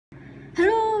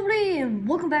Hey, and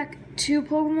welcome back to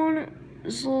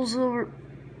Pokemon Soul Silver.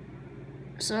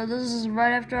 So this is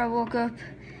right after I woke up.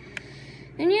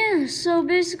 And yeah, so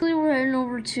basically we're heading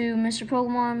over to Mr.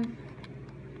 Pokemon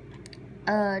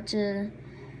to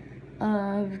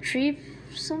retrieve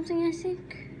something, I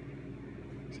think.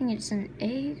 I think it's an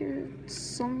egg or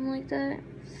something like that.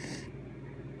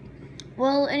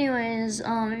 Well, anyways,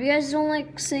 if you guys don't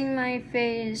like seeing my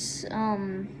face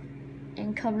and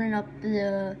covering up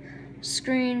the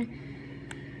screen,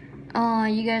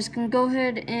 you guys can go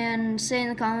ahead and say in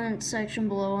the comment section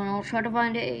below, and I'll try to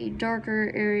find a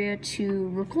darker area to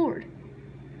record.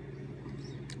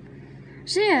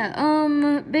 So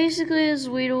yeah, basically as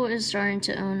Weedle is starting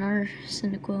to own our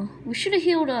Cyndaquil, we should have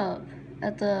healed up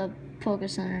at the Poké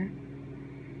Center.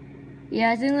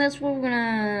 Yeah, I think that's what we're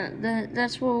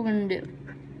gonna do.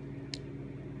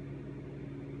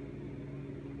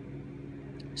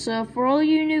 So for all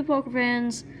you new Poké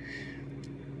fans,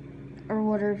 or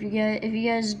whatever, if you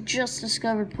guys just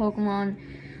discovered Pokemon,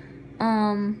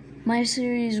 my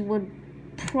series would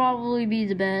probably be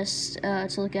the best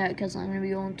to look at, because I'm gonna be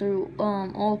going through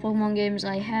all the Pokemon games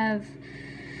I have.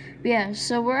 But yeah,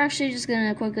 so we're actually just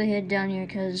gonna quickly head down here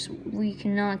because we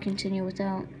cannot continue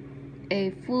without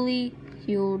a fully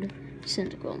healed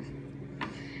Cyndaquil.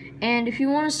 And if you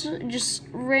want to just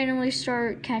randomly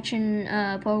start catching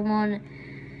Pokemon,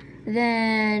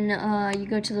 then you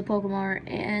go to the Pokemon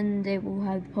and they will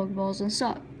have the Pokeballs in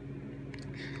stock.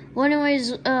 Well,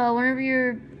 anyways, whenever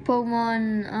your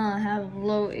Pokemon have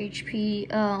low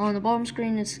HP, on the bottom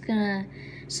screen it's gonna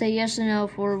say yes or no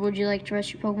for would you like to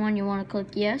rescue Pokemon. You want to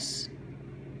click yes.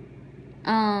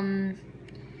 And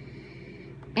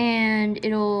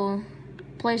it'll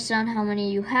place down how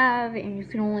many you have, and you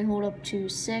can only hold up to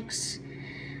 6.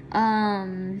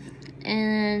 And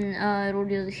then it'll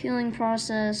do the healing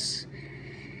process.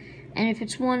 And if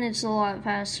it's 1, it's a lot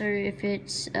faster. If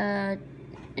it's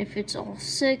all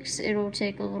 6, it'll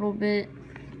take a little bit.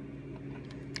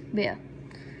 But yeah.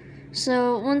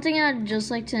 So one thing I'd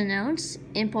just like to announce,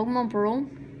 in Pokemon Pearl,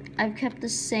 I've kept the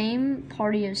same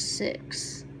party of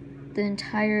 6 the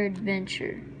entire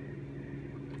adventure.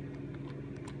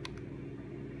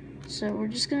 So we're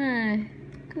just gonna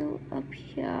go up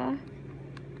here.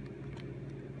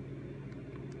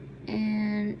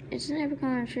 And it's an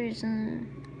apricot tree, it's in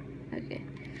the, okay.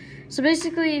 So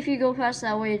basically if you go past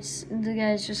that way, the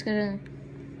guy's just gonna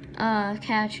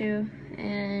catch you.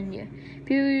 And yeah,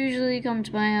 people usually come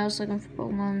to my house looking for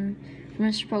Pokemon, for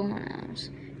Mr. Pokemon house.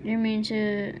 You didn't mean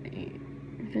to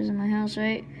visit my house,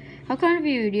 right? How kind of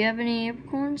you. Do you have any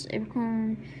apricorns?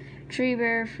 Apricorn tree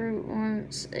bear fruit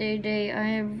once a day. I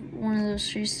have one of those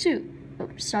trees too. Oh,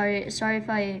 sorry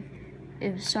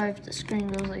if the screen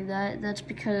goes like that. That's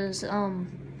because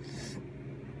I'm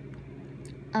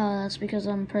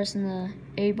pressing the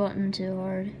A button too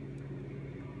hard.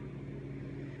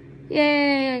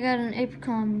 Yay, I got an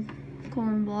apricorn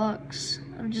blocks.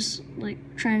 I'm just like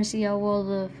trying to see how well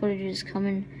the footage is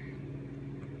coming.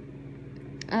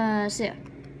 So yeah.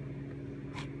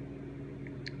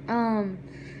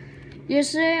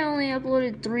 Yesterday I only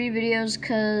uploaded 3 videos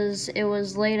because it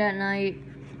was late at night,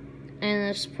 and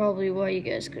that's probably why you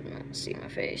guys could not see my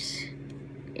face.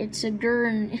 It's a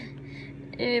gurn,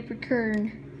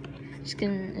 apricot. Just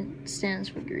kidding, it stands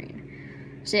for green.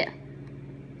 So yeah.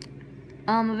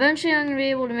 Eventually I'm gonna be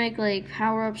able to make like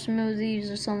power-up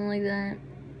smoothies or something like that.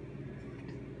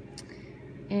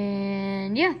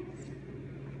 And yeah.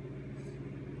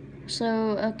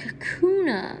 So a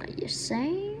Kakuna, you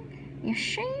say? You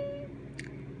say?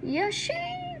 You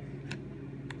say?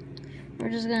 We're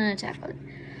just gonna tackle it.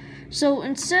 So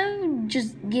instead of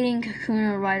just getting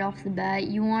Kakuna right off the bat,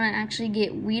 you want to actually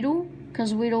get Weedle,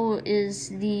 because Weedle is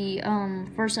the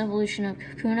first evolution of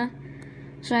Kakuna.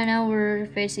 So right now we're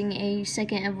facing a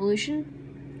second evolution,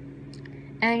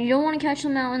 and you don't want to catch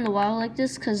them out in the wild like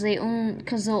this, because they'll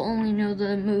only know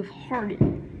the move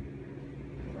Harden.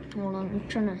 Hold on, I'm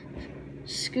trying to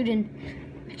scoot in.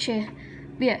 But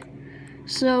yeah,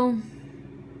 so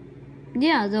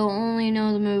yeah, they'll only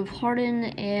know the move Harden,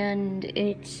 and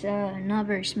it's not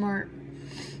very smart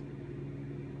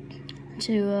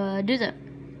to do that.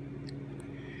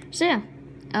 So yeah.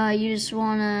 You just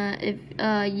wanna, if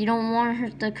you don't wanna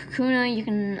hurt the Kakuna, you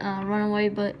can run away,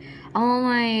 but I want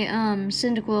my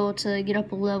Cyndaquil to get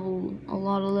up a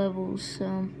lot of levels,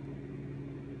 so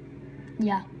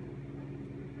yeah.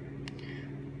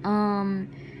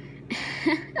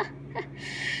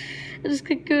 This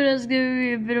Kakuna's giving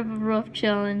me a bit of a rough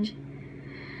challenge.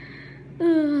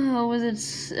 With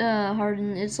its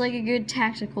harden, it's like a good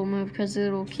tactical move because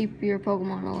it'll keep your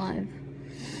Pokemon alive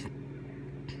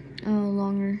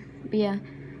longer. But yeah,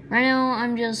 Right now,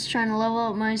 I'm just trying to level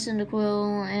up my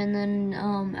Cyndaquil, and then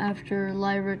after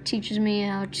Lyra teaches me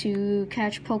how to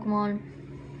catch Pokemon,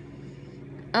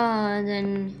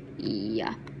 then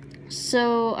yeah.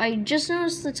 So I just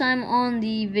noticed the time on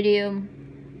the video,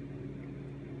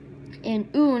 and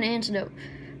an antidote.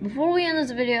 Before we end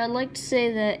this video, I'd like to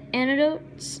say that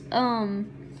antidotes,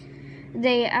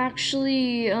 they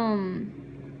actually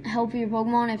help your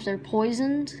Pokemon if they're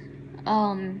poisoned.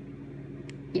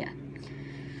 Yeah.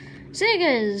 So yeah,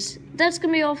 guys, that's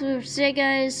gonna be all for today,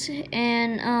 guys,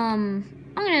 and I'm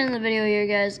gonna end the video here,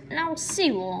 guys, and I'll see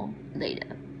you all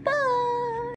later.